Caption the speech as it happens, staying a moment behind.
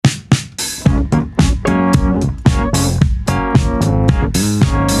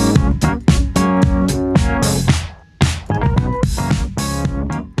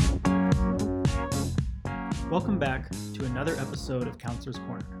episode of Counselor's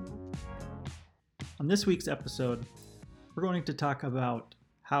Corner. On this week's episode, we're going to talk about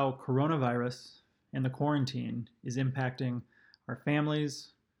how coronavirus and the quarantine is impacting our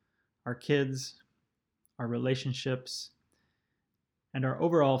families, our kids, our relationships, and our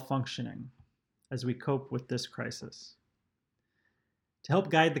overall functioning as we cope with this crisis. To help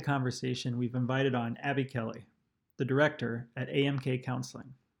guide the conversation, we've invited on Abby Kelly, the director at AMK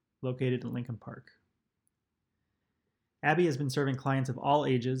Counseling, located in Lincoln Park. Abby has been serving clients of all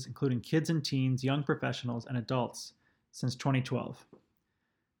ages, including kids and teens, young professionals, and adults, since 2012.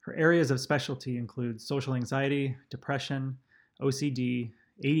 Her areas of specialty include social anxiety, depression, OCD,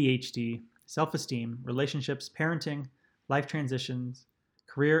 ADHD, self-esteem, relationships, parenting, life transitions,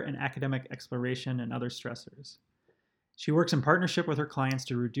 career and academic exploration, and other stressors. She works in partnership with her clients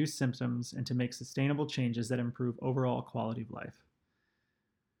to reduce symptoms and to make sustainable changes that improve overall quality of life.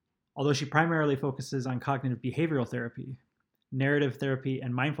 Although she primarily focuses on cognitive behavioral therapy, narrative therapy,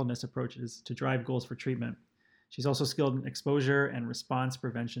 and mindfulness approaches to drive goals for treatment, she's also skilled in exposure and response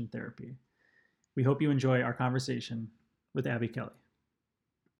prevention therapy. We hope you enjoy our conversation with Abby Kelly.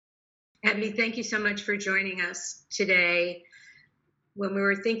 Abby, thank you so much for joining us today. When we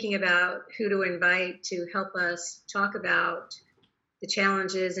were thinking about who to invite to help us talk about the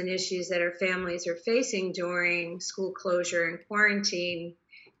challenges and issues that our families are facing during school closure and quarantine,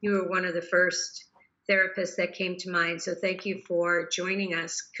 you were one of the first therapists that came to mind. So thank you for joining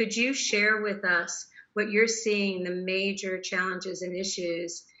us. Could you share with us what you're seeing, the major challenges and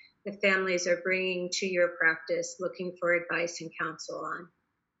issues the families are bringing to your practice, looking for advice and counsel on?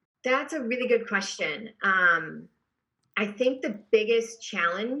 That's a really good question. I think the biggest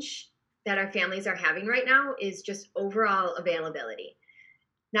challenge that our families are having right now is just overall availability.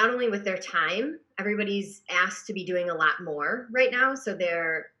 Not only with their time, everybody's asked to be doing a lot more right now, so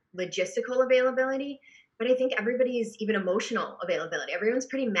their logistical availability, but I think everybody's even emotional availability. Everyone's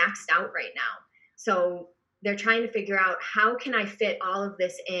pretty maxed out right now. So they're trying to figure out, how can I fit all of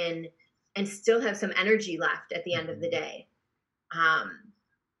this in and still have some energy left at the end of the day?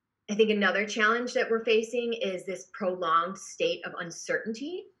 I think another challenge that we're facing is this prolonged state of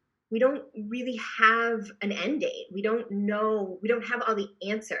uncertainty. We don't really have an end date. We don't know, we don't have all the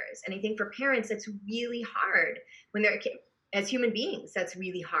answers. And I think for parents, that's really hard when they're, as human beings, that's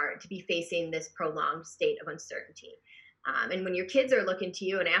really hard to be facing this prolonged state of uncertainty. And when your kids are looking to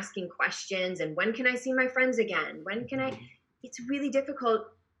you and asking questions, and when can I see my friends again? When can I, it's really difficult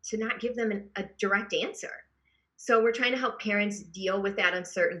to not give them a direct answer. So we're trying to help parents deal with that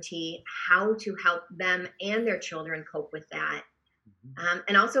uncertainty, how to help them and their children cope with that.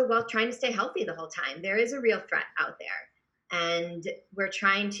 And also while trying to stay healthy the whole time. There is a real threat out there, and we're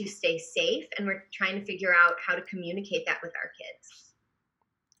trying to stay safe, and we're trying to figure out how to communicate that with our kids.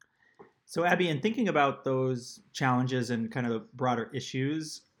 So Abby, in thinking about those challenges and kind of the broader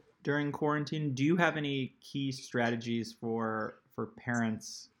issues during quarantine, do you have any key strategies for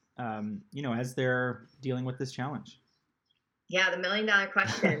parents, as they're dealing with this challenge? Yeah, the $1 million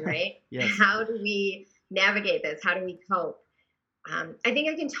question, right? Yes. How do we navigate this? How do we cope? I think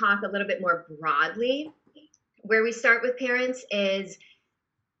I can talk a little bit more broadly. Where we start with parents is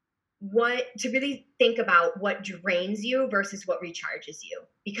to really think about what drains you versus what recharges you,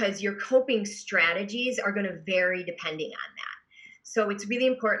 because your coping strategies are going to vary depending on that. So it's really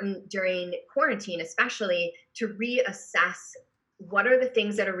important during quarantine, especially, to reassess what are the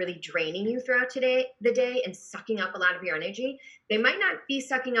things that are really draining you throughout the day and sucking up a lot of your energy. They might not be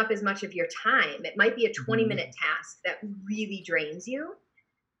sucking up as much of your time. It might be a 20-minute task that really drains you.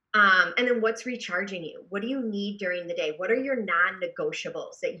 And then what's recharging you? What do you need during the day? What are your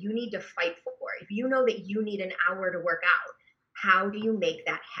non-negotiables that you need to fight for? If you know that you need an hour to work out, how do you make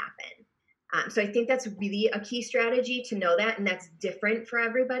that happen? So I think that's really a key strategy to know that, and that's different for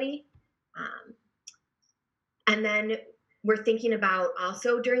everybody. And then we're thinking about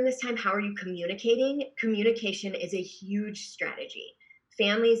also during this time, how are you communicating? Communication is a huge strategy.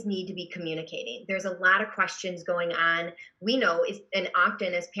 Families need to be communicating. There's a lot of questions going on. We know, and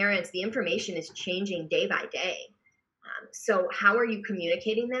often as parents, the information is changing day by day. So how are you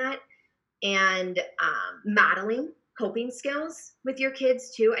communicating that? And modeling coping skills with your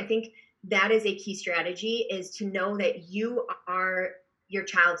kids too. I think that is a key strategy, is to know that you are your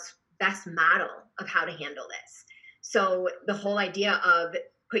child's best model of how to handle this. So the whole idea of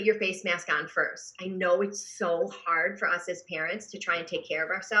put your face mask on first. I know it's so hard for us as parents to try and take care of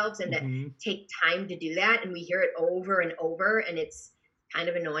ourselves and to take time to do that. And we hear it over and over, and it's kind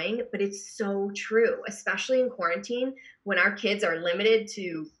of annoying, but it's so true, especially in quarantine when our kids are limited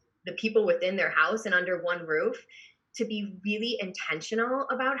to the people within their house and under one roof. To be really intentional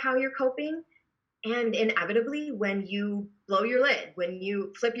about how you're coping And inevitably, when you blow your lid, when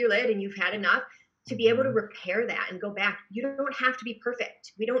you flip your lid and you've had enough, to be able to repair that and go back, you don't have to be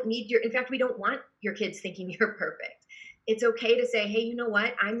perfect. We don't need in fact, we don't want your kids thinking you're perfect. It's okay to say, hey, you know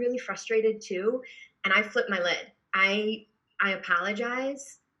what? I'm really frustrated too. And I flipped my lid. I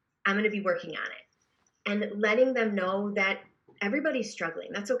apologize. I'm going to be working on it. And letting them know that everybody's struggling.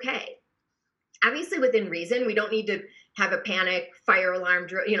 That's okay. Obviously, within reason, we don't need to have a panic, fire alarm,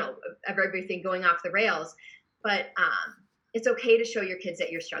 of everything going off the rails. But it's okay to show your kids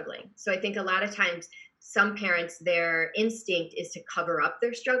that you're struggling. So I think a lot of times some parents, their instinct is to cover up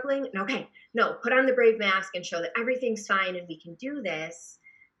their struggling. And okay, no, put on the brave mask and show that everything's fine and we can do this.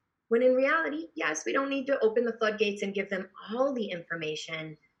 When in reality, yes, we don't need to open the floodgates and give them all the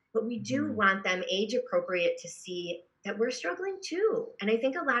information, but we do want them age appropriate to see that we're struggling too. And I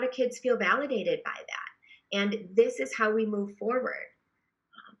think a lot of kids feel validated by that. And this is how we move forward.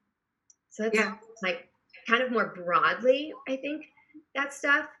 So that's like kind of more broadly, I think, that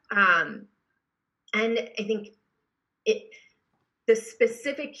stuff. And I think the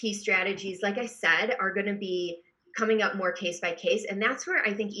specific key strategies, like I said, are going to be coming up more case by case. And that's where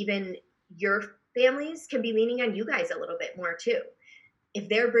I think even your families can be leaning on you guys a little bit more too. If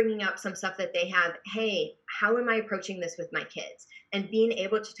they're bringing up some stuff that they have, hey, how am I approaching this with my kids? And being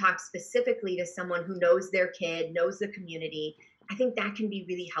able to talk specifically to someone who knows their kid, knows the community, I think that can be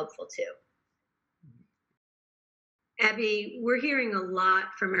really helpful too. Abby, we're hearing a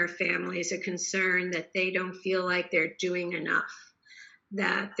lot from our families, a concern that they don't feel like they're doing enough,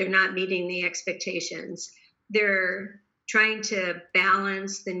 that they're not meeting the expectations. They're trying to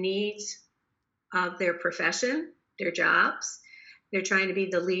balance the needs of their profession, their jobs. They're trying to be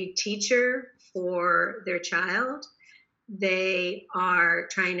the lead teacher for their child. They are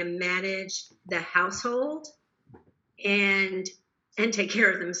trying to manage the household and take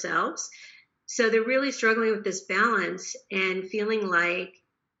care of themselves. So they're really struggling with this balance and feeling like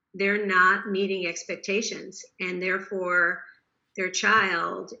they're not meeting expectations, and therefore their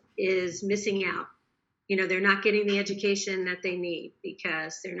child is missing out. They're not getting the education that they need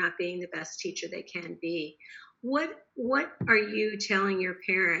because they're not being the best teacher they can be. What are you telling your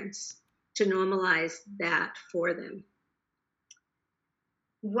parents to normalize that for them?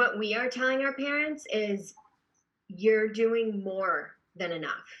 What we are telling our parents is you're doing more than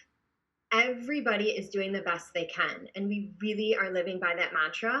enough. Everybody is doing the best they can, and we really are living by that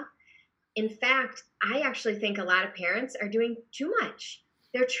mantra. In fact, I actually think a lot of parents are doing too much.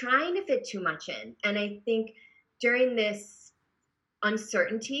 They're trying to fit too much in. And I think during this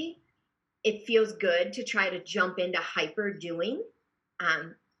uncertainty, it feels good to try to jump into hyper doing.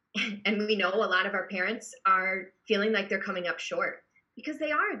 And we know a lot of our parents are feeling like they're coming up short because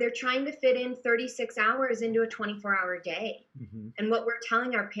they are. They're trying to fit in 36 hours into a 24-hour day. Mm-hmm. And what we're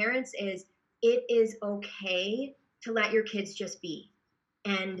telling our parents is it is okay to let your kids just be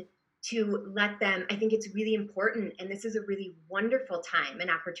and to let them. I think it's really important, and this is a really wonderful time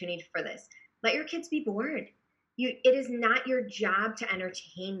and opportunity for this. Let your kids be bored. It is not your job to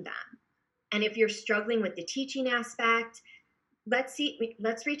entertain them. And if you're struggling with the teaching aspect, let's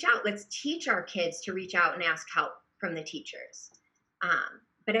reach out. Let's teach our kids to reach out and ask help from the teachers.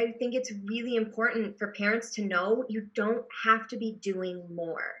 But I think it's really important for parents to know you don't have to be doing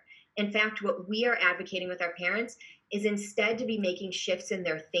more. In fact, what we are advocating with our parents is instead to be making shifts in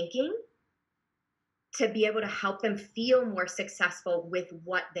their thinking to be able to help them feel more successful with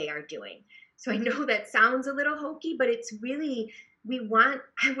what they are doing. So I know that sounds a little hokey, but it's really,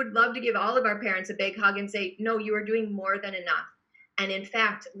 I would love to give all of our parents a big hug and say, no, you are doing more than enough. And in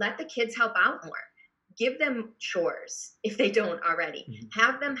fact, let the kids help out more. Give them chores if they don't already. Mm-hmm.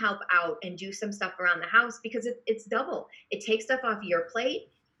 Have them help out and do some stuff around the house because it's double. It takes stuff off your plate,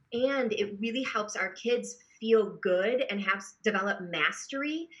 and it really helps our kids feel good and develop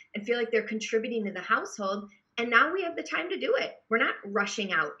mastery and feel like they're contributing to the household. And now we have the time to do it. We're not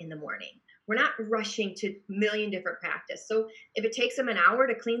rushing out in the morning. We're not rushing to a million different practice. So if it takes them an hour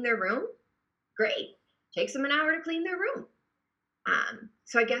to clean their room, great. It takes them an hour to clean their room.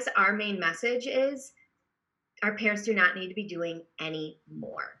 So I guess our main message is our parents do not need to be doing any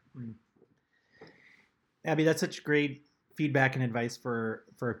more. Abby, that's such great feedback and advice for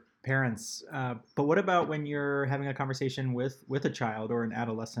parents. But what about when you're having a conversation with a child or an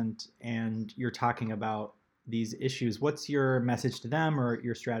adolescent and you're talking about these issues? What's your message to them or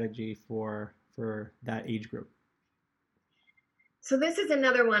your strategy for that age group? So this is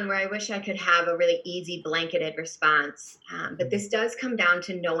another one where I wish I could have a really easy blanketed response. But this does come down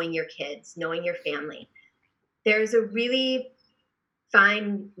to knowing your kids, knowing your family. There's a really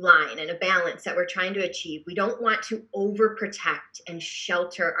fine line and a balance that we're trying to achieve. We don't want to overprotect and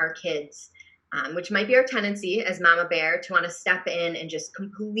shelter our kids which might be our tendency as mama bear to want to step in and just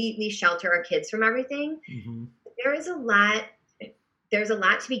completely shelter our kids from everything. Mm-hmm. There's a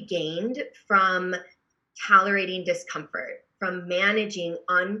lot to be gained from tolerating discomfort, from managing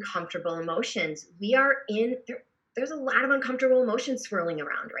uncomfortable emotions. There's a lot of uncomfortable emotions swirling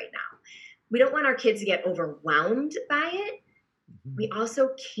around right now. We don't want our kids to get overwhelmed by it. Mm-hmm. We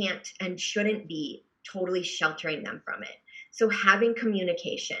also can't and shouldn't be totally sheltering them from it. So having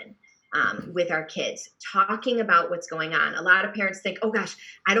communication with our kids, talking about what's going on. A lot of parents think, oh gosh,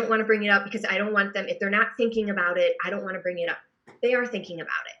 I don't want to bring it up because I don't want them, if they're not thinking about it, I don't want to bring it up. They are thinking about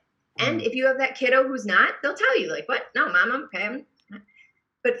it. And if you have that kiddo who's not, they'll tell you like, what? No, mom, I'm okay.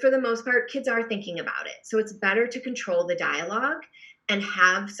 But for the most part, kids are thinking about it. So it's better to control the dialogue and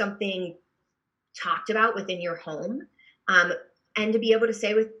have something talked about within your home. And to be able to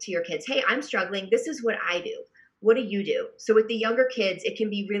say to your kids, hey, I'm struggling. This is what I do. What do you do? So with the younger kids, it can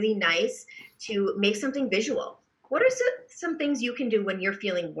be really nice to make something visual. What are some things you can do when you're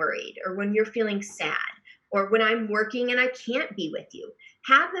feeling worried or when you're feeling sad or when I'm working and I can't be with you?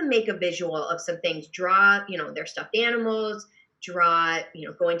 Have them make a visual of some things. Draw, their stuffed animals, draw,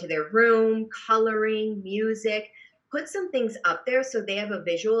 going to their room, coloring, music. Put some things up there so they have a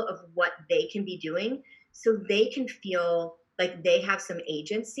visual of what they can be doing so they can feel like they have some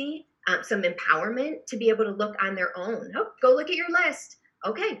agency, some empowerment to be able to look on their own. Oh, go look at your list.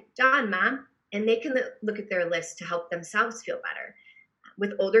 Okay, done, mom. And they can look at their list to help themselves feel better.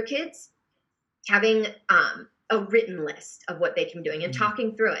 With older kids, having a written list of what they can be doing and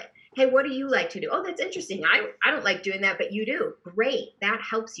talking through it. Hey, what do you like to do? Oh, that's interesting. I don't like doing that, but you do. Great. That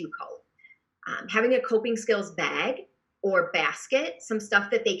helps you cope. Having a coping skills bag or basket, some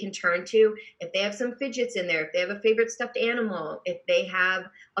stuff that they can turn to. If they have some fidgets in there, if they have a favorite stuffed animal, if they have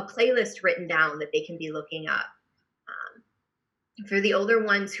a playlist written down that they can be looking up. For the older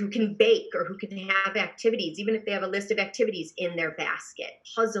ones who can bake or who can have activities, even if they have a list of activities in their basket,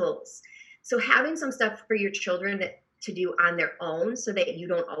 puzzles. So having some stuff for your children to do on their own so that you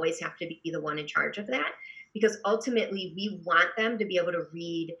don't always have to be the one in charge of that. Because ultimately we want them to be able to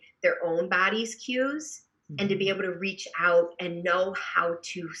read their own body's cues and to be able to reach out and know how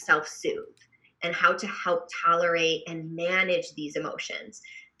to self-soothe and how to help tolerate and manage these emotions.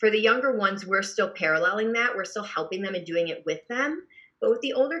 For the younger ones, we're still paralleling that. We're still helping them and doing it with them. But with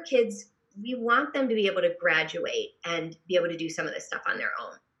the older kids, we want them to be able to graduate and be able to do some of this stuff on their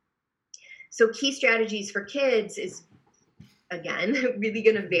own. So key strategies for kids is, again, really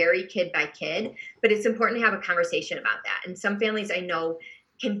going to vary kid by kid, but it's important to have a conversation about that. And some families I know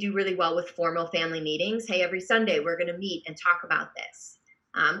can do really well with formal family meetings. Hey, every Sunday we're going to meet and talk about this.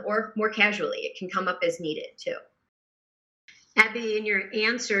 Or more casually, it can come up as needed too. Abby, in your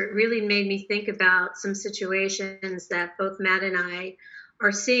answer, it really made me think about some situations that both Matt and I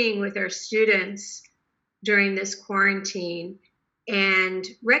are seeing with our students during this quarantine, and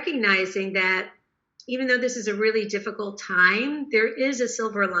recognizing that even though this is a really difficult time, there is a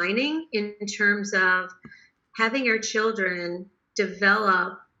silver lining in terms of having our children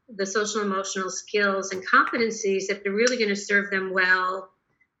develop the social emotional skills and competencies that are really going to serve them well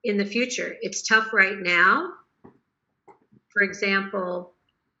in the future. It's tough right now. For example,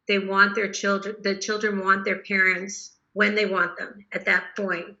 the children want their parents when they want them at that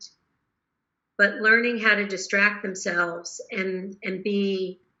point. But learning how to distract themselves and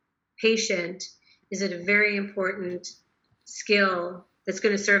be patient is a very important skill that's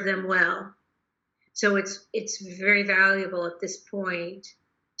going to serve them well. So it's very valuable at this point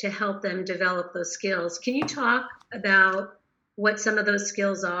to help them develop those skills. Can you talk about what some of those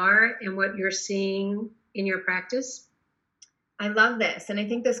skills are and what you're seeing in your practice? I love this. And I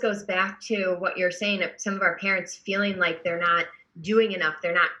think this goes back to what you're saying, some of our parents feeling like they're not doing enough.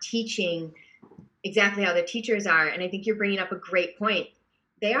 They're not teaching exactly how the teachers are. And I think you're bringing up a great point.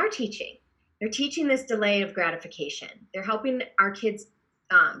 They are teaching. They're teaching this delay of gratification. They're helping our kids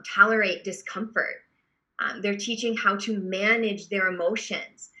tolerate discomfort. They're teaching how to manage their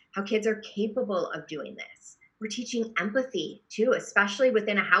emotions, how kids are capable of doing this. We're teaching empathy too, especially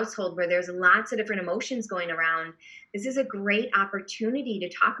within a household where there's lots of different emotions going around. This is a great opportunity to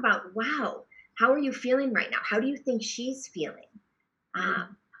talk about, wow, how are you feeling right now? How do you think she's feeling?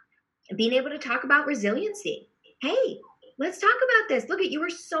 Being able to talk about resiliency. Hey, let's talk about this. Look, you were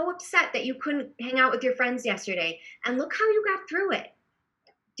so upset that you couldn't hang out with your friends yesterday, and look how you got through it.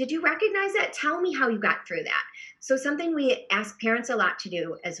 Did you recognize that? Tell me how you got through that. So something we ask parents a lot to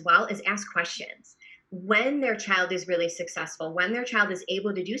do as well is ask questions. When their child is really successful, when their child is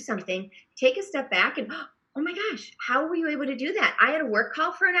able to do something, take a step back and, oh my gosh, how were you able to do that? I had a work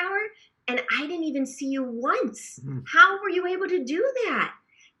call for an hour and I didn't even see you once. How were you able to do that?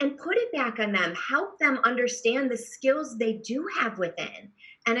 and put it back on them. Help them understand the skills they do have within.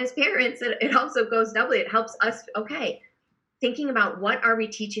 And as parents, it also goes doubly. It helps us, okay, thinking about what are we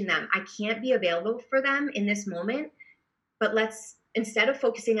teaching them? I can't be available for them in this moment, but let's, instead of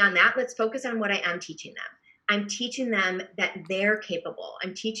focusing on that, let's focus on what I am teaching them. I'm teaching them that they're capable.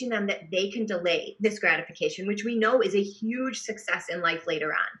 I'm teaching them that they can delay this gratification, which we know is a huge success in life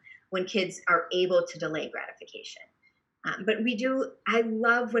later on when kids are able to delay gratification. But I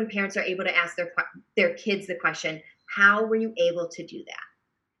love when parents are able to ask their kids the question, how were you able to do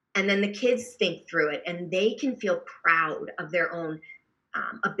that? And then the kids think through it and they can feel proud of their own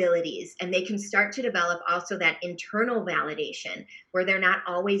abilities, and they can start to develop also that internal validation where they're not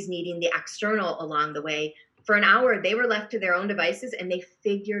always needing the external along the way. For an hour, they were left to their own devices and they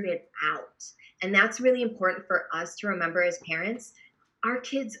figured it out. And that's really important for us to remember as parents. Our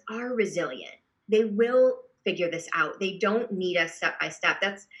kids are resilient. They will figure this out. They don't need us step by step.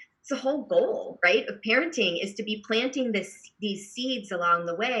 That's the whole goal, right, of parenting, is to be planting these seeds along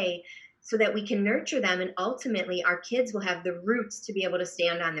the way so that we can nurture them, and ultimately our kids will have the roots to be able to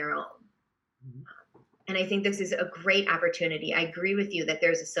stand on their own. And I think this is a great opportunity. I agree with you that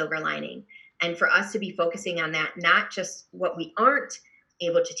there's a silver lining. And for us to be focusing on that, not just what we aren't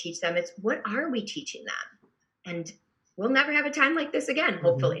able to teach them, it's what are we teaching them? And we'll never have a time like this again,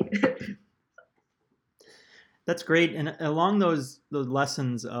 hopefully. That's great. And along those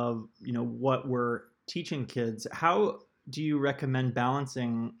lessons of, what we're teaching kids, how do you recommend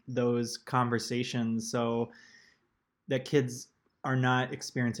balancing those conversations so that kids are not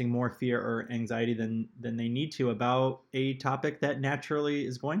experiencing more fear or anxiety than they need to about a topic that naturally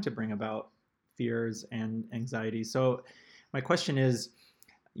is going to bring about fears and anxiety? So my question is,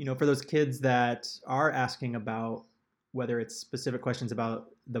 for those kids that are asking about whether it's specific questions about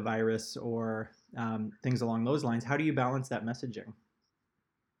the virus or things along those lines, how do you balance that messaging?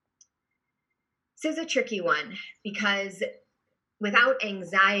 This is a tricky one because without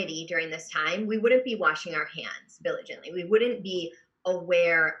anxiety during this time, we wouldn't be washing our hands diligently. We wouldn't be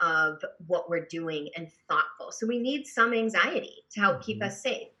aware of what we're doing and thoughtful. So we need some anxiety to help keep us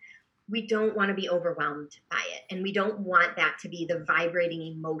safe. We don't want to be overwhelmed by it. And we don't want that to be the vibrating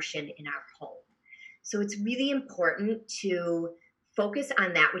emotion in our home. So it's really important to focus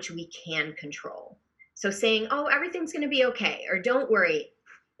on that which we can control. So saying, oh, everything's going to be okay, or don't worry,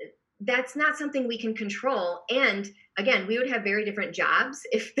 that's not something we can control. And again, we would have very different jobs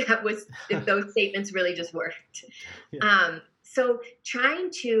if those statements really just worked. Yeah. So trying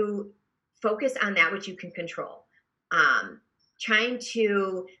to focus on that which you can control, trying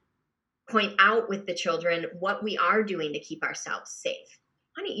to point out with the children what we are doing to keep ourselves safe.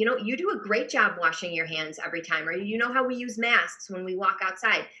 Honey, you do a great job washing your hands every time, or you know how we use masks when we walk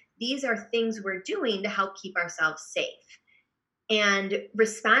outside. These are things we're doing to help keep ourselves safe. And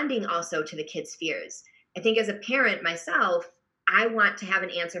responding also to the kids' fears. I think as a parent myself, I want to have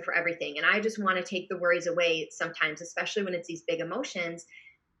an answer for everything. And I just want to take the worries away sometimes, especially when it's these big emotions.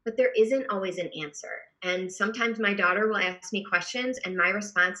 But there isn't always an answer. And sometimes my daughter will ask me questions and my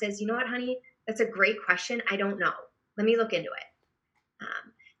response is, you know what, honey, that's a great question. I don't know. Let me look into it.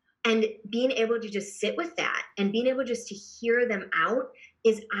 And being able to just sit with that and being able just to hear them out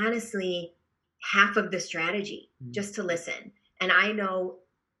is honestly half of the strategy, just to listen. And I know,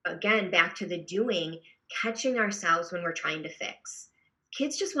 again, back to the doing, catching ourselves when we're trying to fix.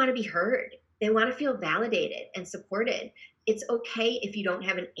 Kids just want to be heard. They want to feel validated and supported. It's okay if you don't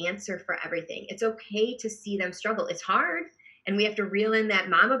have an answer for everything. It's okay to see them struggle. It's hard, and we have to reel in that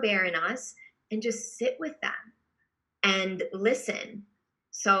mama bear in us and just sit with them and listen.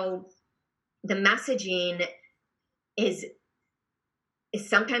 So the messaging is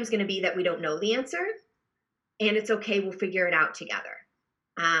sometimes going to be that we don't know the answer, and it's okay, we'll figure it out together.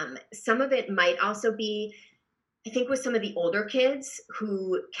 Some of it might also be, I think with some of the older kids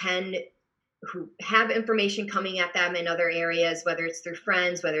who have information coming at them in other areas, whether it's through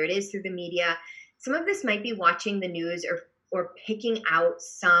friends, whether it is through the media, some of this might be watching the news or picking out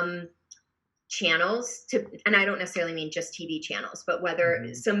some channels and I don't necessarily mean just TV channels, but whether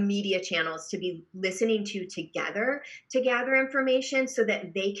some media channels to be listening to together to gather information so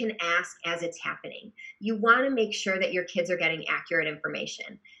that they can ask as it's happening. You want to make sure that your kids are getting accurate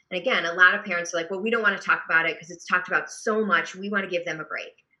information. And again, a lot of parents are like, well, we don't want to talk about it because it's talked about so much. We want to give them a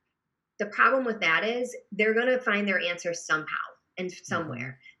break. The problem with that is they're going to find their answers somehow and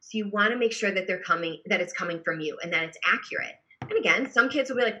somewhere. So you want to make sure that that it's coming from you and that it's accurate. And again, some kids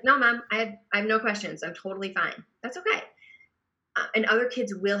will be like, no, mom, I have no questions. I'm totally fine. That's okay. And other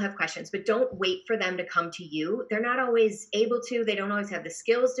kids will have questions, but don't wait for them to come to you. They're not always able to. They don't always have the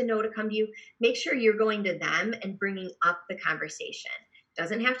skills to know to come to you. Make sure you're going to them and bringing up the conversation.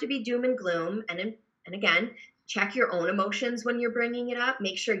 Doesn't have to be doom and gloom. And again, check your own emotions when you're bringing it up.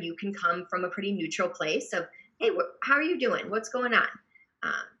 Make sure you can come from a pretty neutral place of, hey, how are you doing? What's going on?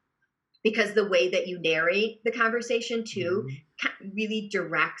 Because the way that you narrate the conversation too really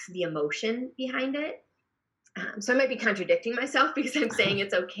directs the emotion behind it. So I might be contradicting myself because I'm saying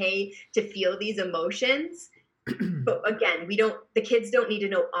it's okay to feel these emotions. But again, the kids don't need to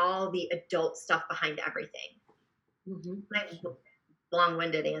know all the adult stuff behind everything. My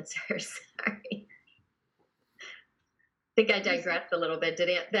long-winded answers. Sorry. I think I digressed a little bit. Did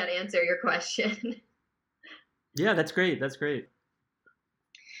that answer your question? Yeah, that's great. That's great.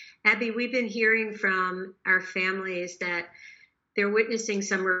 Abby, we've been hearing from our families that they're witnessing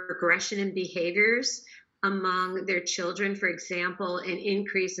some regression in behaviors among their children. For example, an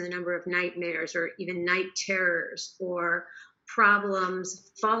increase in the number of nightmares or even night terrors, or problems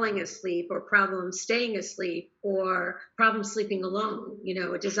falling asleep, or problems staying asleep, or problems sleeping alone,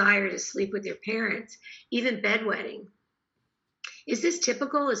 a desire to sleep with your parents, even bedwetting. Is this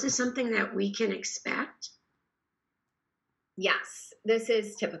typical? Is this something that we can expect? Yes, this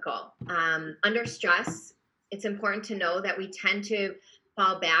is typical. Under stress, it's important to know that we tend to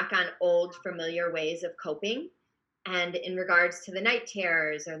fall back on old familiar ways of coping. And in regards to the night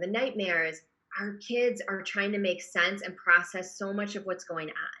terrors or the nightmares, our kids are trying to make sense and process so much of what's going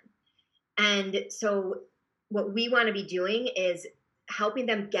on. And so what we want to be doing is helping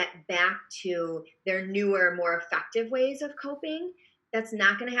them get back to their newer, more effective ways of coping. That's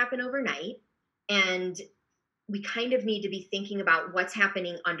not going to happen overnight. And we kind of need to be thinking about what's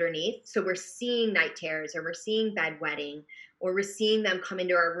happening underneath. So we're seeing night terrors, or we're seeing bedwetting, or we're seeing them come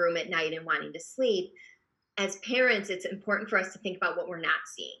into our room at night and wanting to sleep. As parents, it's important for us to think about what we're not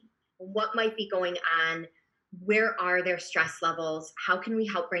seeing. What might be going on? Where are their stress levels? How can we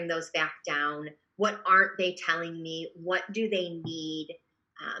help bring those back down? What aren't they telling me? What do they need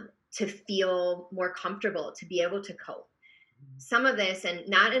to feel more comfortable, to be able to cope? Some of this, and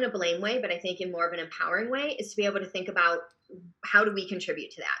not in a blame way, but I think in more of an empowering way, is to be able to think about, how do we contribute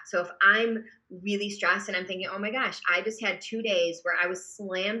to that? So if I'm really stressed and I'm thinking, oh my gosh, I just had 2 days where I was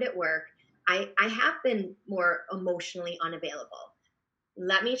slammed at work, I have been more emotionally unavailable.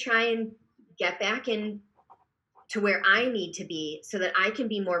 Let me try and get back in to where I need to be so that I can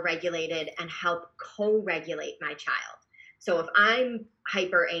be more regulated and help co-regulate my child. So if I'm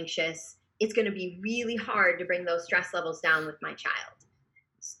hyper anxious, it's going to be really hard to bring those stress levels down with my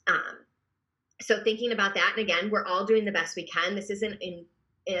child. So thinking about that, and again, we're all doing the best we can. This isn't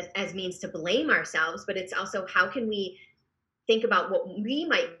as means to blame ourselves, but it's also, how can we think about what we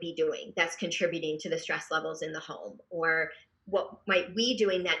might be doing that's contributing to the stress levels in the home, or what might we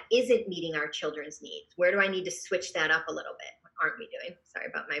doing that isn't meeting our children's needs? Where do I need to switch that up a little bit? What aren't we doing? Sorry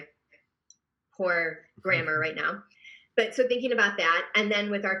about my poor grammar right now. But so thinking about that, and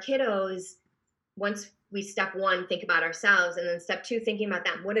then with our kiddos, once we step one, think about ourselves, and then step two, thinking about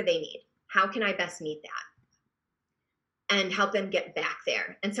them. What do they need? How can I best meet that? And help them get back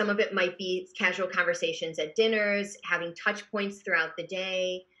there. And some of it might be casual conversations at dinners, having touch points throughout the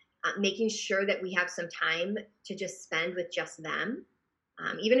day, making sure that we have some time to just spend with just them,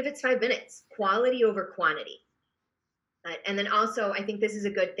 even if it's 5 minutes, quality over quantity. And then also, I think this is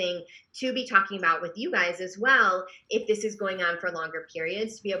a good thing to be talking about with you guys as well, if this is going on for longer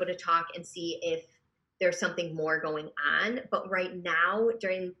periods, to be able to talk and see if there's something more going on. But right now,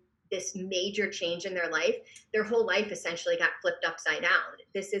 during this major change in their life, their whole life essentially got flipped upside down.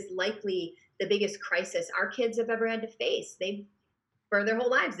 This is likely the biggest crisis our kids have ever had to face. For their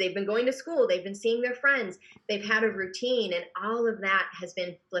whole lives, they've been going to school, they've been seeing their friends, they've had a routine, and all of that has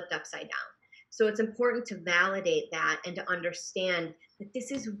been flipped upside down. So it's important to validate that and to understand that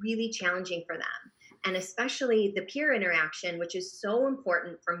this is really challenging for them. And especially the peer interaction, which is so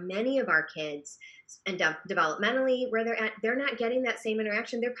important for many of our kids, and developmentally where they're at, they're not getting that same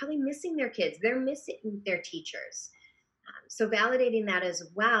interaction. They're probably missing their kids. They're missing their teachers. So validating that as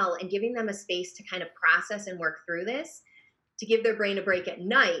well, and giving them a space to kind of process and work through this, to give their brain a break at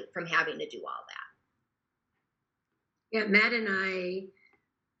night from having to do all that. Yeah, Matt and I,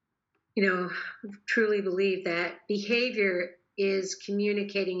 truly believe that behavior is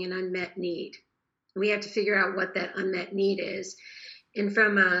communicating an unmet need. We have to figure out what that unmet need is. And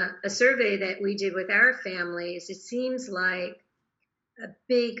from a survey that we did with our families, it seems like a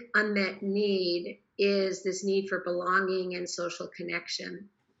big unmet need is this need for belonging and social connection.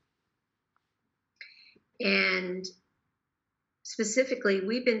 And specifically,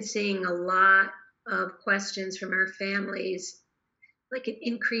 we've been seeing a lot of questions from our families, like an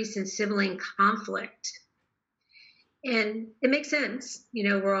increase in sibling conflict. And it makes sense.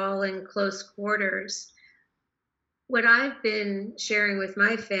 We're all in close quarters. what I've been sharing with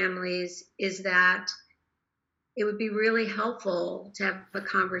my families is that it would be really helpful to have a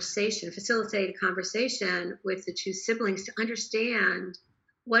conversation, facilitate a conversation with the two siblings to understand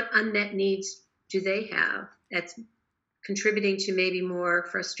what unmet needs do they have that's contributing to maybe more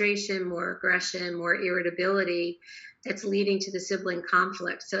frustration, more aggression, more irritability that's leading to the sibling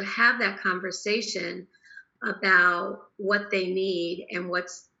conflict. So have that conversation about what they need and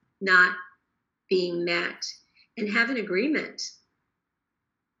what's not being met and have an agreement.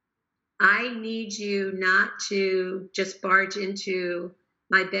 I need you not to just barge into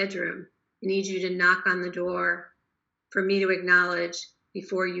my bedroom. I need you to knock on the door for me to acknowledge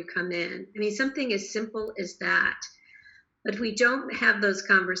before you come in. I mean, something as simple as that. But if we don't have those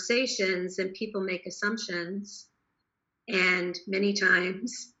conversations, then people make assumptions, and many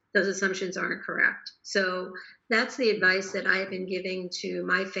times those assumptions aren't correct. So that's the advice that I have been giving to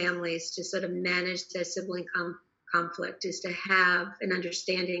my families to sort of manage their sibling conflict, is to have an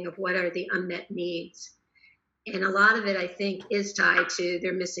understanding of what are the unmet needs. And a lot of it, I think, is tied to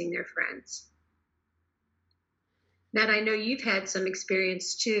they're missing their friends. Matt, I know you've had some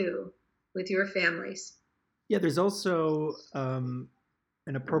experience too with your families. Yeah, there's also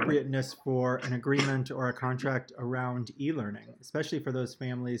an appropriateness for an agreement or a contract around e-learning, especially for those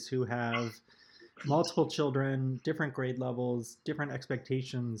families who have multiple children, different grade levels, different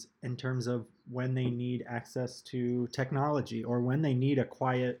expectations in terms of when they need access to technology or when they need a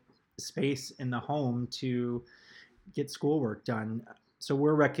quiet space in the home to get schoolwork done. So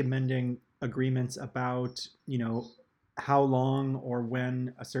we're recommending agreements about, how long or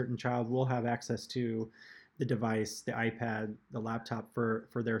when a certain child will have access to the device, the iPad, the laptop for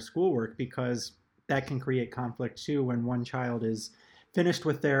their schoolwork, because that can create conflict too when one child is finished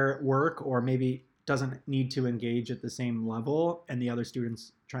with their work or maybe doesn't need to engage at the same level and the other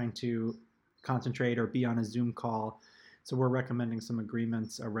students trying to concentrate or be on a Zoom call. So we're recommending some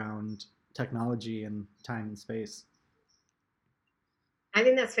agreements around technology and time and space. I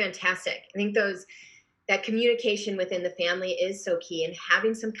think that's fantastic. I think that communication within the family is so key, and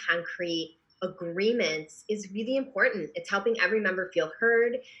having some concrete agreements is really important. It's helping every member feel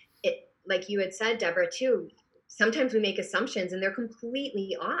heard. It, like you had said, Deborah, too, sometimes we make assumptions and they're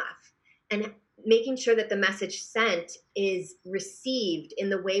completely off. And making sure that the message sent is received in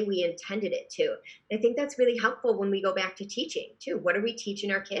the way we intended it to. I think that's really helpful when we go back to teaching too. What are we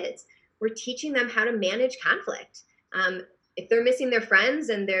teaching our kids? We're teaching them how to manage conflict. If they're missing their friends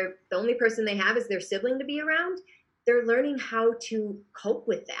and the only person they have is their sibling to be around, they're learning how to cope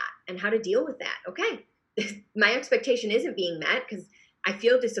with that and how to deal with that. Okay, my expectation isn't being met because I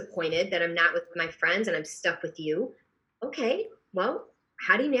feel disappointed that I'm not with my friends and I'm stuck with you. Okay, well,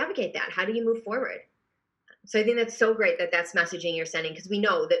 how do you navigate that? How do you move forward? So I think that's so great that that's messaging you're sending, because we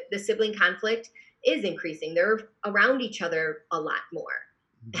know that the sibling conflict is increasing. They're around each other a lot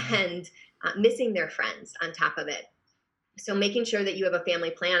more and missing their friends on top of it. So making sure that you have a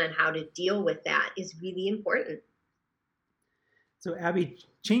family plan on how to deal with that is really important. So Abby,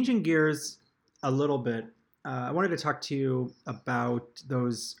 changing gears a little bit, I wanted to talk to you about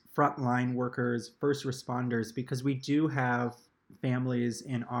those frontline workers, first responders, because we do have families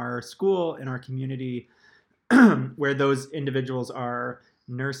in our school, in our community, where those individuals are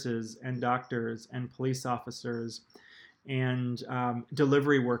nurses and doctors and police officers and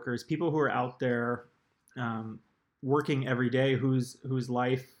delivery workers, people who are out there working every day, whose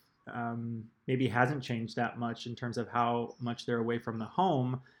life maybe hasn't changed that much in terms of how much they're away from the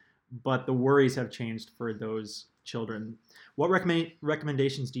home, but the worries have changed for those children. What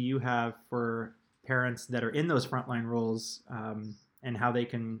recommendations do you have for parents that are in those frontline roles and how they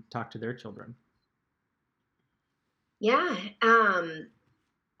can talk to their children? Yeah,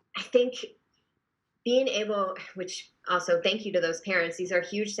 I think being able, which also thank you to those parents, these are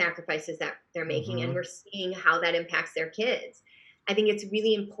huge sacrifices that they're making, and we're seeing how that impacts their kids. I think it's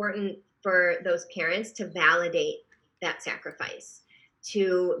really important for those parents to validate that sacrifice,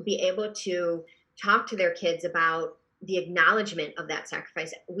 to be able to talk to their kids about the acknowledgement of that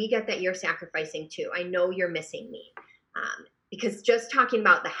sacrifice. We get that you're sacrificing too. I know you're missing me. Because just talking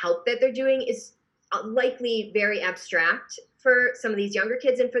about the help that they're doing is likely very abstract for some of these younger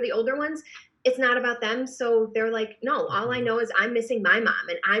kids, and for the older ones, it's not about them. So they're like, no, all I know is I'm missing my mom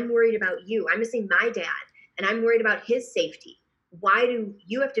and I'm worried about you. I'm missing my dad and I'm worried about his safety. Why do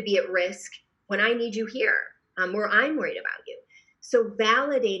you have to be at risk when I need you here, or I'm worried about you? So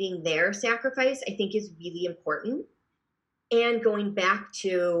validating their sacrifice, I think, is really important. And going back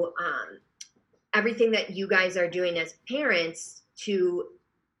to everything that you guys are doing as parents to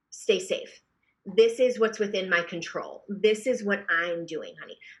stay safe. This is what's within my control. This is what I'm doing,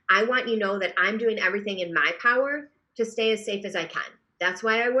 honey. I want you to know that I'm doing everything in my power to stay as safe as I can. That's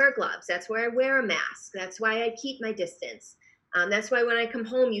why I wear gloves. That's why I wear a mask. That's why I keep my distance. That's why when I come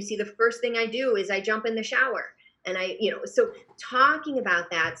home, you see the first thing I do is I jump in the shower. And so talking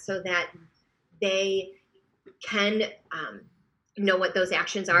about that so that they can know what those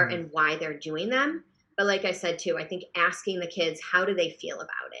actions are and why they're doing them. But like I said, too, I think asking the kids, how do they feel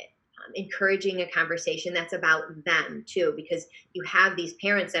about it? Encouraging a conversation that's about them, too, because you have these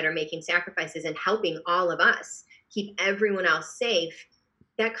parents that are making sacrifices and helping all of us keep everyone else safe.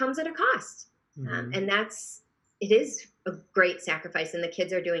 That comes at a cost. And it is a great sacrifice. And the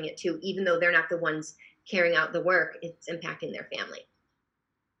kids are doing it, too, even though they're not the ones carrying out the work. It's impacting their family.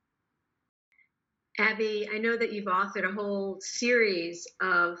 Abby, I know that you've authored a whole series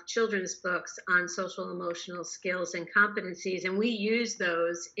of children's books on social emotional skills and competencies, and we use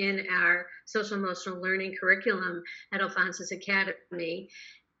those in our social emotional learning curriculum at Alphonsus Academy.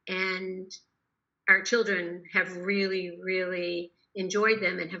 And our children have really, really enjoyed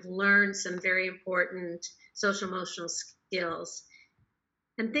them and have learned some very important social emotional skills.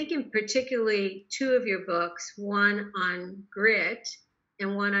 I'm thinking particularly two of your books, one on grit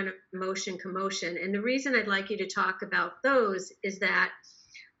and one on emotion commotion. And the reason I'd like you to talk about those is that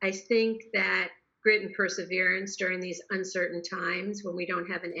I think that grit and perseverance during these uncertain times when we don't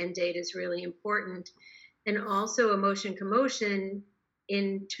have an end date is really important. And also emotion commotion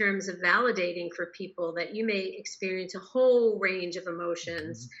in terms of validating for people that you may experience a whole range of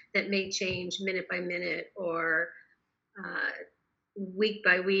emotions that may change minute by minute or week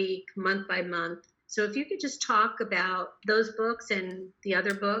by week, month by month. So if you could just talk about those books and the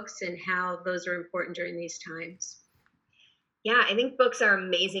other books and how those are important during these times. Yeah, I think books are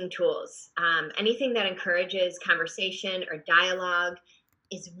amazing tools. Anything that encourages conversation or dialogue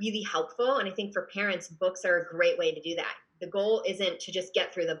is really helpful. And I think for parents, books are a great way to do that. The goal isn't to just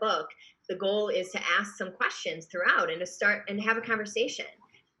get through the book. The goal is to ask some questions throughout and to start and have a conversation.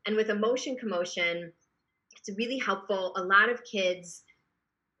 And with emotion commotion, it's really helpful. A lot of kids,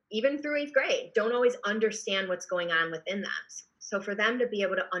 even through 8th grade, don't always understand what's going on within them. So for them to be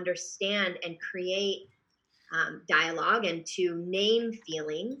able to understand and create dialogue and to name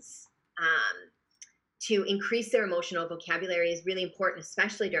feelings, to increase their emotional vocabulary is really important,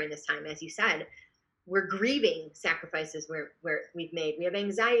 especially during this time. As you said, we're grieving sacrifices where we've made. We have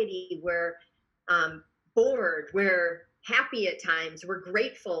anxiety. We're bored. We're happy at times. We're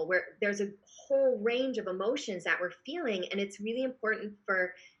grateful. There's a whole range of emotions that we're feeling, and it's really important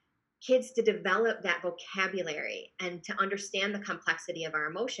for kids to develop that vocabulary and to understand the complexity of our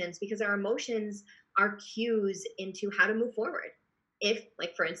emotions, because our emotions are cues into how to move forward. If,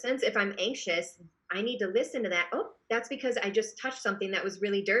 like, for instance, if I'm anxious, I need to listen to that. Oh, that's because I just touched something that was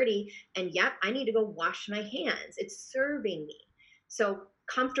really dirty. And yep, I need to go wash my hands. It's serving me. So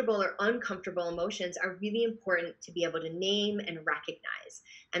comfortable or uncomfortable emotions are really important to be able to name and recognize.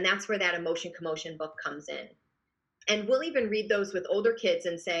 And that's where that emotion commotion book comes in. And we'll even read those with older kids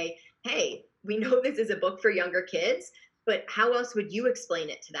and say, hey, we know this is a book for younger kids, but how else would you explain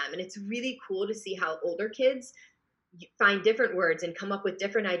it to them? And it's really cool to see how older kids find different words and come up with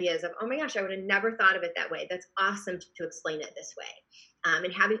different ideas of, oh my gosh, I would have never thought of it that way. That's awesome to explain it this way.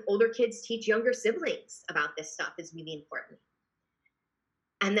 And having older kids teach younger siblings about this stuff is really important.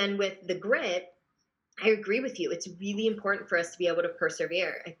 And then with the grit, I agree with you. It's really important for us to be able to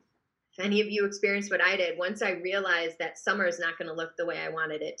persevere. If any of you experienced what I did, once I realized that summer is not going to look the way I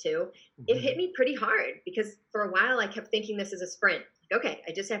wanted it to, it hit me pretty hard, because for a while I kept thinking this is a sprint. Okay,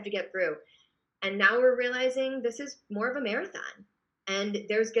 I just have to get through. And now we're realizing this is more of a marathon, and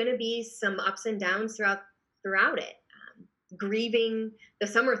there's going to be some ups and downs throughout it. Grieving the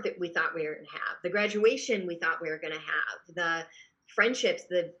summer that we thought we were going to have, the graduation we thought we were going to have, the friendships,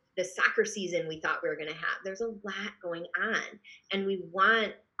 the soccer season we thought we were going to have. There's a lot going on, and we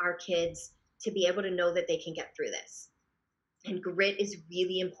want our kids to be able to know that they can get through this. And grit is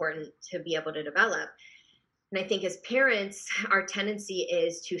really important to be able to develop. And I think as parents, our tendency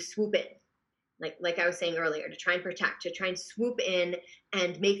is to swoop in. Like I was saying earlier, to try and protect, to try and swoop in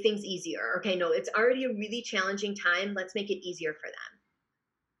and make things easier. Okay, no, it's already a really challenging time. Let's make it easier for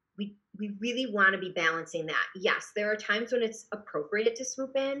them. We really want to be balancing that. Yes, there are times when it's appropriate to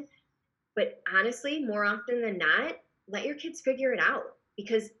swoop in, but honestly, more often than not, let your kids figure it out.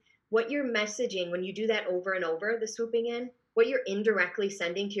 Because what you're messaging when you do that over and over, the swooping in, what you're indirectly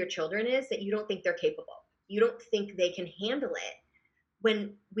sending to your children is that you don't think they're capable. You don't think they can handle it.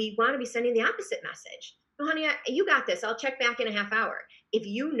 When we want to be sending the opposite message. Oh, honey, you got this. I'll check back in a half hour. If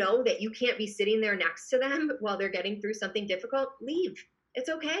you know that you can't be sitting there next to them while they're getting through something difficult, leave. It's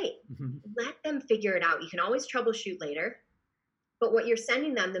okay. Let them figure it out. You can always troubleshoot later. But what you're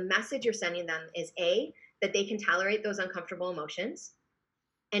sending them, the message you're sending them is A, that they can tolerate those uncomfortable emotions,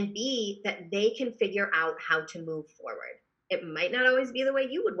 and B, that they can figure out how to move forward. It might not always be the way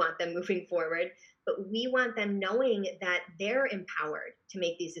you would want them moving forward, but we want them knowing that they're empowered to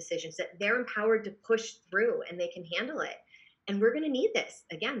make these decisions, that they're empowered to push through and they can handle it. And we're going to need this.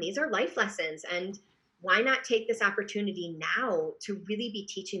 Again, these are life lessons. And why not take this opportunity now to really be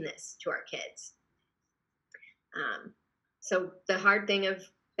teaching this to our kids? So the hard thing of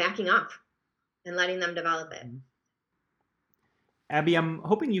backing off and letting them develop it. Abby, I'm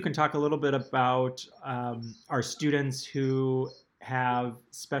hoping you can talk a little bit about our students who have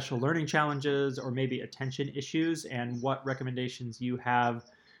special learning challenges or maybe attention issues, and what recommendations you have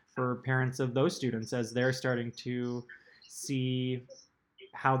for parents of those students as they're starting to see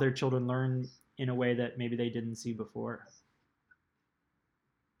how their children learn in a way that maybe they didn't see before.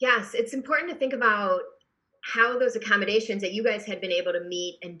 Yes, it's important to think about how those accommodations that you guys had been able to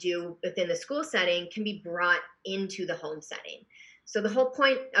meet and do within the school setting can be brought into the home setting. So the whole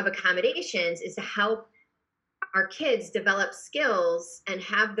point of accommodations is to help our kids develop skills and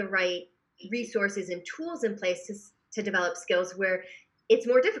have the right resources and tools in place to develop skills where it's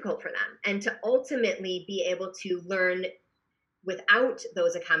more difficult for them, and to ultimately be able to learn without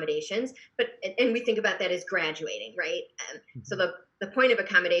those accommodations. And we think about that as graduating, right? So the point of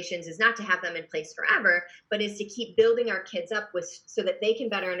accommodations is not to have them in place forever, but is to keep building our kids up so that they can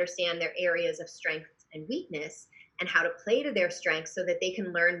better understand their areas of strength and weakness and how to play to their strengths so that they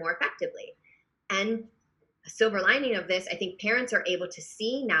can learn more effectively. And a silver lining of this, I think parents are able to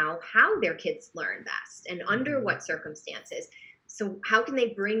see now how their kids learn best and under what circumstances. So how can they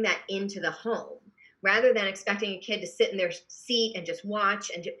bring that into the home rather than expecting a kid to sit in their seat and just watch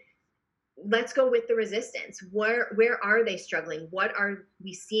and let's go with the resistance. Where are they struggling? What are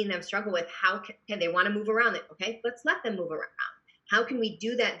we seeing them struggle with? How can they want to move around it? Okay, let's let them move around. How can we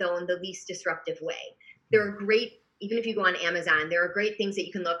do that though in the least disruptive way? There are great, even if you go on Amazon, there are great things that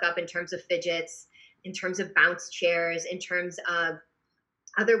you can look up in terms of fidgets, in terms of bounce chairs, in terms of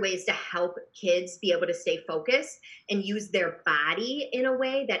other ways to help kids be able to stay focused and use their body in a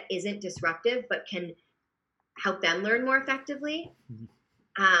way that isn't disruptive, but can help them learn more effectively.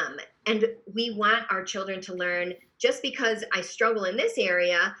 And we want our children to learn, just because I struggle in this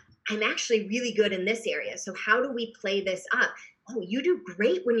area, I'm actually really good in this area. So how do we play this up? Oh, you do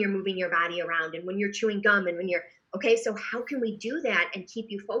great when you're moving your body around and when you're chewing gum and when you're, okay, so how can we do that and keep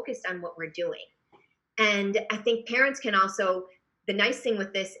you focused on what we're doing? And I think parents can also, the nice thing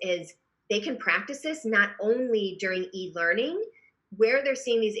with this is they can practice this not only during e-learning, where they're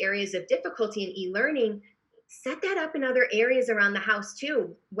seeing these areas of difficulty in e-learning, set that up in other areas around the house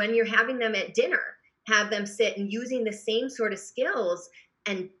too. When you're having them at dinner, have them sit and using the same sort of skills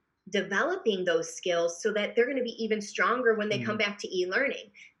and developing those skills so that they're going to be even stronger when they come back to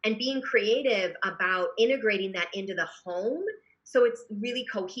e-learning, and being creative about integrating that into the home so it's really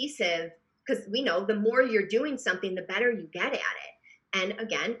cohesive, because we know the more you're doing something, the better you get at it. And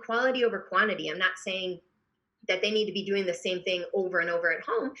again, quality over quantity. I'm not saying that they need to be doing the same thing over and over at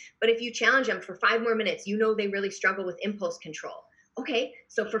home, but if you challenge them for 5 more minutes, you know they really struggle with impulse control. Okay,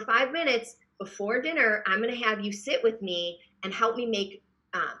 so for 5 minutes before dinner, I'm going to have you sit with me and help me make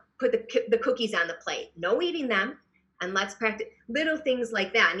put the cookies on the plate. No eating them, and let's practice little things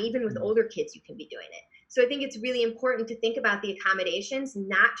like that. And even with older kids, you can be doing it. So I think it's really important to think about the accommodations,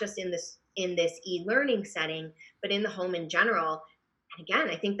 not just in this e-learning setting, but in the home in general. And again,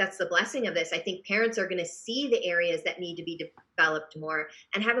 I think that's the blessing of this. I think parents are going to see the areas that need to be developed more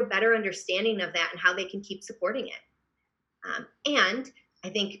and have a better understanding of that and how they can keep supporting it. And I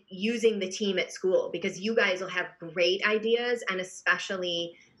think using the team at school, because you guys will have great ideas, and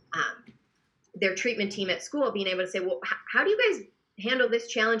especially their treatment team at school being able to say, well, how do you guys handle this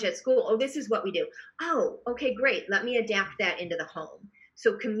challenge at school? Oh, this is what we do. Oh, okay, great. Let me adapt that into the home.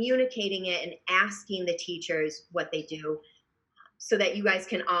 So communicating it and asking the teachers what they do so that you guys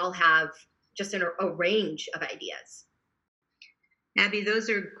can all have just a range of ideas. Abby, those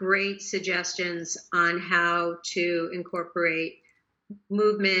are great suggestions on how to incorporate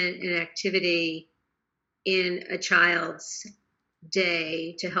movement and activity in a child's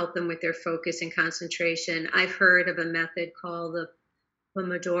day to help them with their focus and concentration. I've heard of a method called the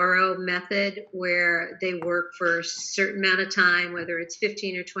Pomodoro method, where they work for a certain amount of time, whether it's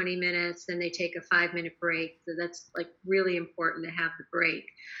 15 or 20 minutes, then they take a 5-minute break. So that's like really important to have the break.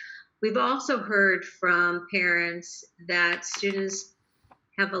 We've also heard from parents that students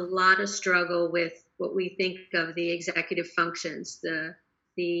have a lot of struggle with what we think of the executive functions,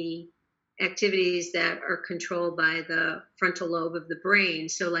 the activities that are controlled by the frontal lobe of the brain.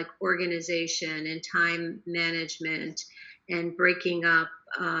 So like organization and time management and breaking up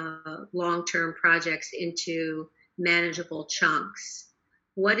long-term projects into manageable chunks.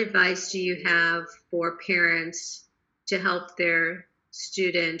 What advice do you have for parents to help their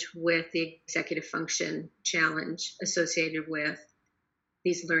student with the executive function challenge associated with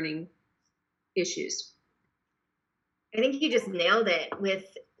these learning issues? I think you just nailed it with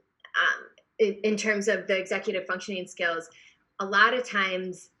in terms of the executive functioning skills. A lot of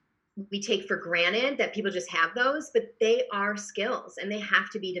times we take for granted that people just have those, but they are skills and they have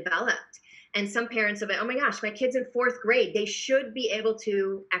to be developed. And some parents are like, oh my gosh, my kid's in fourth grade, they should be able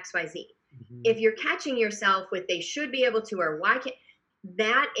to XYZ. Mm-hmm. If you're catching yourself with they should be able to, or why can't,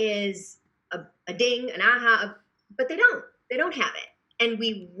 that is a ding, an aha, but they don't have it. And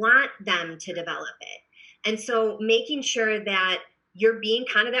we want them to develop it. And so making sure that you're being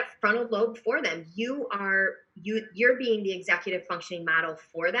kind of that frontal lobe for them. You're being the executive functioning model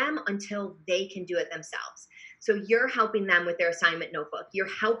for them until they can do it themselves. So you're helping them with their assignment notebook. You're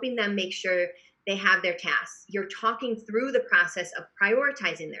helping them make sure they have their tasks. You're talking through the process of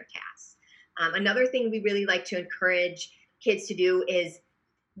prioritizing their tasks. Another thing we really like to encourage kids to do is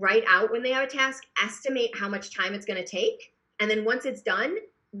write out when they have a task, estimate how much time it's going to take. And then once it's done,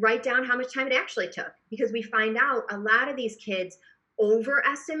 write down how much time it actually took. Because we find out a lot of these kids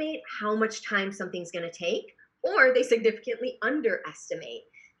overestimate how much time something's going to take, or they significantly underestimate.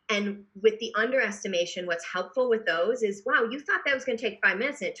 And with the underestimation, what's helpful with those is, wow, you thought that was going to take 5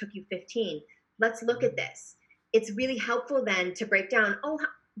 minutes and it took you 15. Let's look at this. It's really helpful then to break down, oh,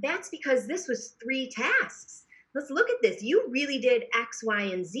 that's because this was 3 tasks. Let's look at this. You really did X, Y,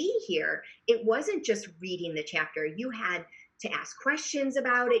 and Z here. It wasn't just reading the chapter. You had to ask questions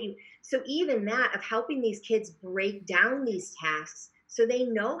about it. So even that of helping these kids break down these tasks so they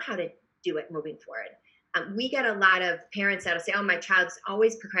know how to do it moving forward. We get a lot of parents that'll say, oh, my child's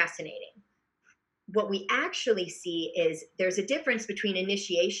always procrastinating. What we actually see is there's a difference between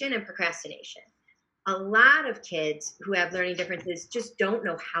initiation and procrastination. A lot of kids who have learning differences just don't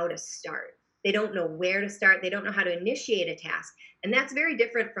know how to start. They don't know where to start. They don't know how to initiate a task. And that's very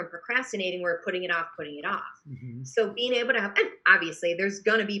different from procrastinating, where putting it off. Mm-hmm. So being able to have, and obviously there's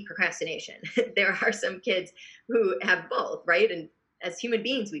going to be procrastination. There are some kids who have both, right? And as human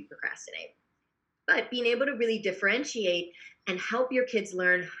beings, we procrastinate. But being able to really differentiate and help your kids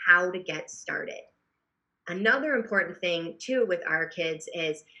learn how to get started. Another important thing too with our kids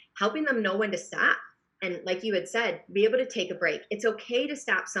is helping them know when to stop. And like you had said, be able to take a break. It's okay to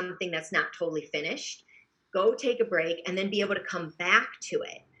stop something that's not totally finished. Go take a break and then be able to come back to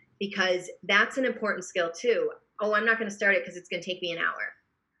it, because that's an important skill too. Oh, I'm not going to start it because it's going to take me an hour.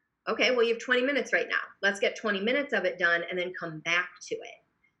 Okay, well, you have 20 minutes right now. Let's get 20 minutes of it done and then come back to it.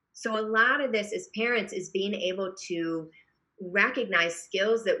 So a lot of this as parents is being able to recognize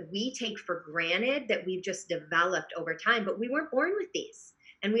skills that we take for granted that we've just developed over time, but we weren't born with these.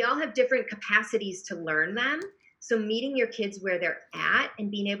 And we all have different capacities to learn them. So meeting your kids where they're at and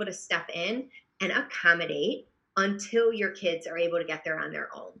being able to step in and accommodate until your kids are able to get there on their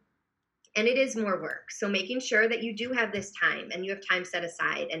own. And it is more work. So making sure that you do have this time and you have time set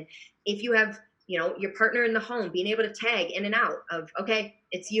aside. And if you have, your partner in the home, being able to tag in and out of, okay,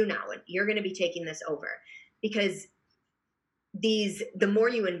 it's you now and you're going to be taking this over. Because the more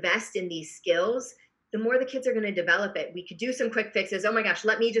you invest in these skills, the more the kids are going to develop it. We could do some quick fixes. Oh my gosh,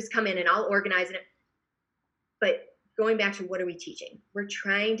 let me just come in and I'll organize it. But going back to what are we teaching? We're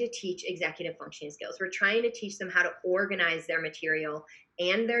trying to teach executive functioning skills. We're trying to teach them how to organize their material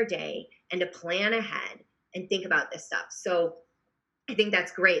and their day and to plan ahead and think about this stuff. So I think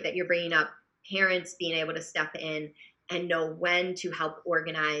that's great that you're bringing up parents being able to step in and know when to help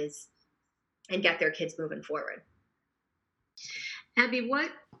organize and get their kids moving forward. Abby, what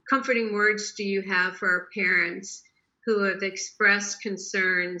comforting words do you have for our parents who have expressed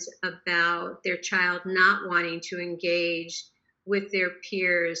concerns about their child not wanting to engage with their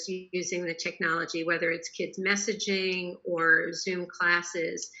peers using the technology, whether it's kids messaging or Zoom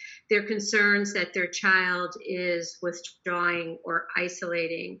classes? They're concerns that their child is withdrawing or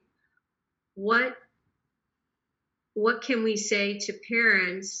isolating. What can we say to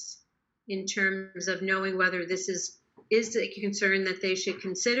parents in terms of knowing whether this is a concern that they should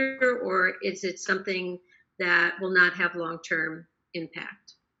consider, or is it something that will not have long-term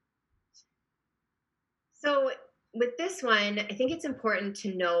impact? So with this one, I think it's important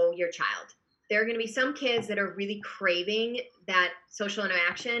to know your child. There are going to be some kids that are really craving that social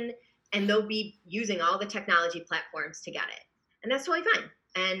interaction, and they'll be using all the technology platforms to get it. And that's totally fine.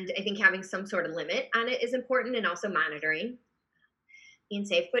 And I think having some sort of limit on it is important, and also monitoring, being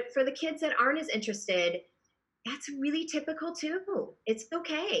safe. But for the kids that aren't as interested, that's really typical too. It's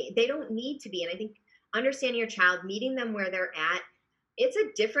okay. They don't need to be. And I think understanding your child, meeting them where they're at. It's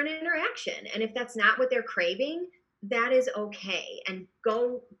a different interaction. And if that's not what they're craving, that is okay. And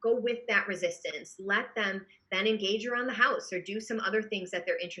go with that resistance. Let them then engage around the house or do some other things that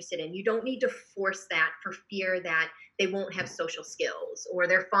they're interested in. You don't need to force that for fear that they won't have social skills or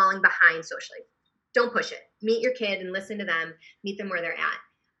they're falling behind socially. Don't push it. Meet your kid and listen to them, meet them where they're at.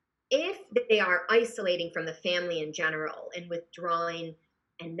 If they are isolating from the family in general and withdrawing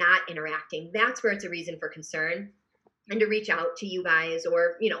and not interacting, that's where it's a reason for concern, and to reach out to you guys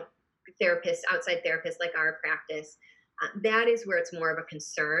or, therapists, outside therapists like our practice. That is where it's more of a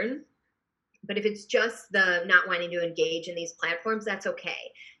concern. But if it's just the not wanting to engage in these platforms, that's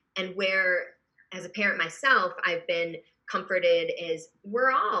okay. And where, as a parent myself, I've been comforted is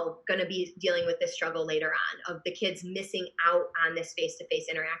we're all going to be dealing with this struggle later on of the kids missing out on this face-to-face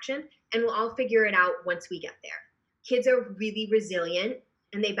interaction. And we'll all figure it out once we get there. Kids are really resilient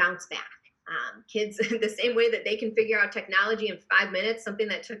and they bounce back. Kids, the same way that they can figure out technology in 5 minutes, something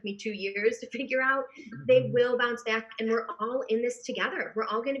that took me 2 years to figure out, they will bounce back, and we're all in this together. We're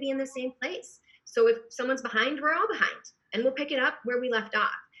all going to be in the same place. So if someone's behind, we're all behind, and we'll pick it up where we left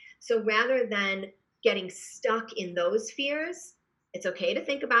off. So rather than getting stuck in those fears, it's okay to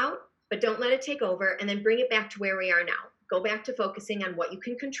think about, but don't let it take over, and then bring it back to where we are now. Go back to focusing on what you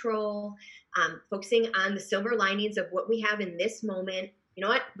can control, focusing on the silver linings of what we have in this moment. You know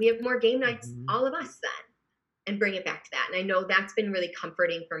what? We have more game nights, all of us then, and bring it back to that. And I know that's been really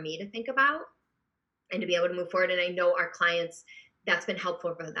comforting for me to think about and to be able to move forward. And I know our clients, that's been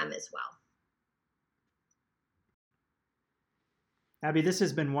helpful for them as well. Abby, this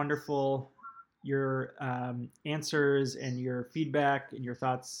has been wonderful. Your answers and your feedback and your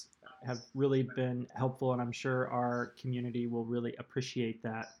thoughts have really been helpful, and I'm sure our community will really appreciate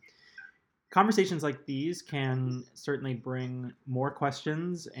that. Conversations like these can certainly bring more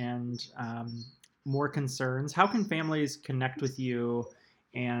questions and more concerns. How can families connect with you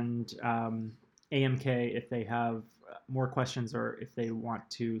and AMK if they have more questions or if they want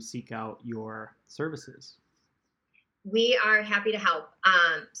to seek out your services? We are happy to help.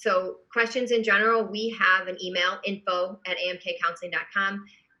 So questions in general, we have an email, info@amkcounseling.com.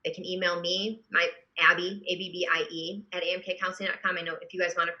 They can email me, Abby, ABBIE, @amkcounseling.com. I know if you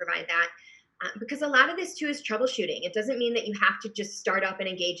guys want to provide that. Because a lot of this too is troubleshooting. It doesn't mean that you have to just start up and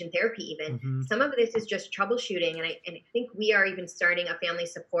engage in therapy even. Some of this is just troubleshooting. And I think we are even starting a family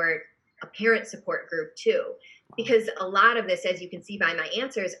support, a parent support group too. Because a lot of this, as you can see by my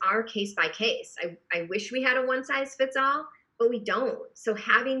answers, are case by case. I wish we had a one size fits all, but we don't. So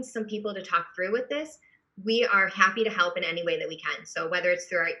having some people to talk through with this, we are happy to help in any way that we can. So whether it's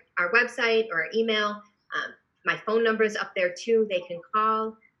through our website or our email, my phone number is up there too. They can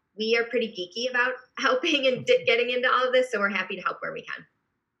call. We are pretty geeky about helping and getting into all of this, so we're happy to help where we can.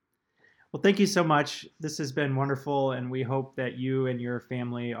 Well, thank you so much. This has been wonderful, and we hope that you and your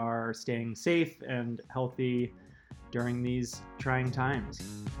family are staying safe and healthy during these trying times.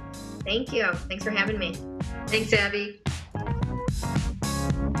 Thank you. Thanks for having me. Thanks, Abby.